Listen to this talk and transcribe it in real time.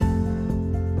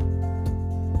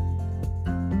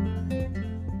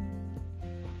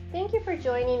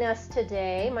joining us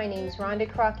today. My name is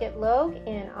Rhonda Crockett Logue,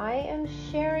 and I am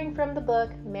sharing from the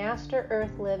book Master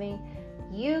Earth Living.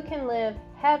 You can live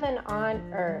heaven on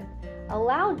earth.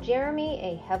 Allow Jeremy,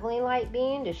 a heavenly light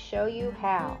being, to show you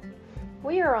how.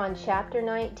 We are on chapter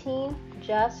 19,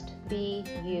 Just Be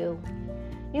You.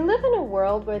 You live in a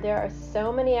world where there are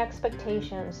so many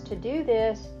expectations to do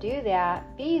this, do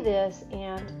that, be this,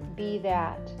 and be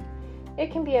that. It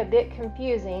can be a bit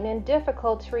confusing and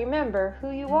difficult to remember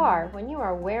who you are when you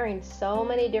are wearing so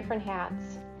many different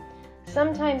hats.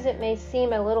 Sometimes it may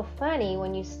seem a little funny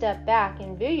when you step back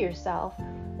and view yourself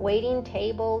waiting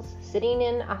tables, sitting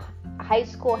in a high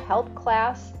school health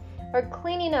class, or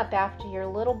cleaning up after your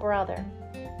little brother.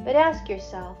 But ask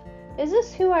yourself, is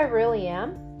this who I really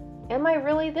am? Am I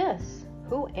really this?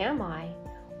 Who am I?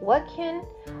 What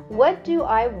do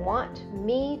I want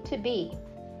me to be?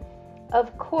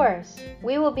 Of course,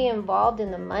 we will be involved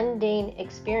in the mundane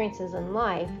experiences in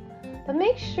life, but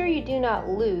make sure you do not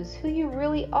lose who you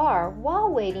really are while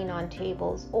waiting on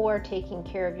tables or taking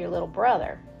care of your little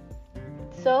brother.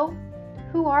 So,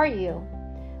 who are you?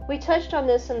 We touched on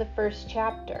this in the first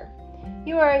chapter.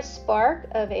 You are a spark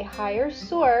of a higher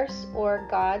source or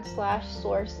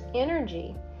God/source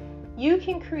energy. You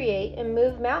can create and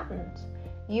move mountains.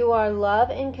 You are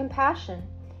love and compassion.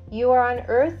 You are on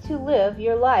earth to live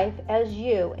your life as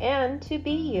you and to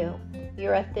be you,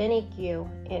 your authentic you,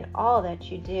 in all that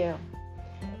you do.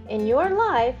 In your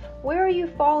life, where are you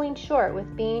falling short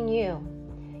with being you?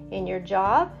 In your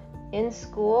job, in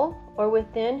school, or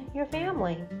within your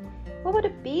family? What would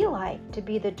it be like to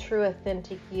be the true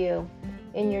authentic you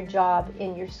in your job,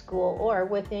 in your school, or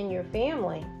within your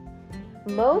family?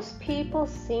 Most people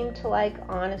seem to like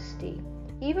honesty,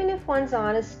 even if one's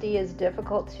honesty is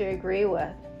difficult to agree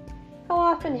with. How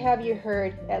often have you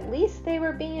heard, at least they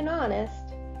were being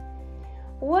honest?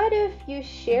 What if you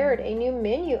shared a new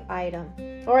menu item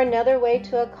or another way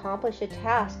to accomplish a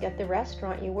task at the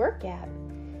restaurant you work at?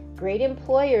 Great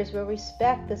employers will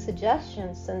respect the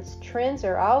suggestions since trends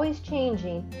are always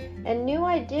changing and new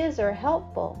ideas are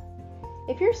helpful.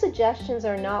 If your suggestions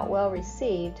are not well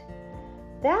received,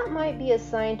 that might be a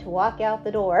sign to walk out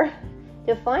the door.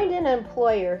 To find an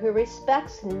employer who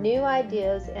respects new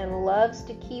ideas and loves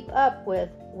to keep up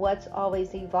with what's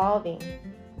always evolving.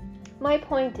 My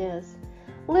point is,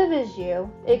 live as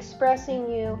you, expressing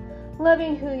you,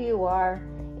 loving who you are,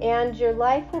 and your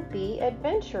life will be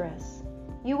adventurous.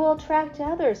 You will attract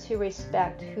others who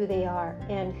respect who they are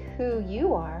and who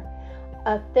you are,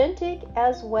 authentic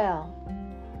as well.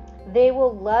 They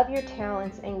will love your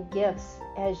talents and gifts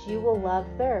as you will love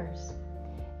theirs.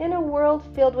 In a world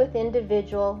filled with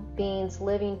individual beings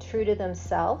living true to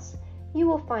themselves, you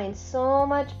will find so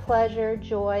much pleasure,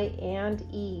 joy, and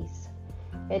ease.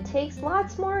 It takes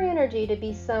lots more energy to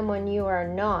be someone you are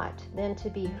not than to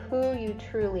be who you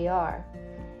truly are.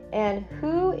 And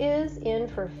who is in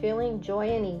for feeling joy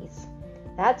and ease?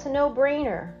 That's a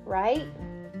no-brainer, right?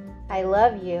 I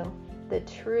love you, the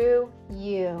true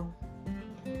you.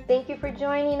 Thank you for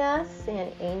joining us,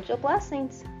 and angel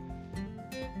blessings.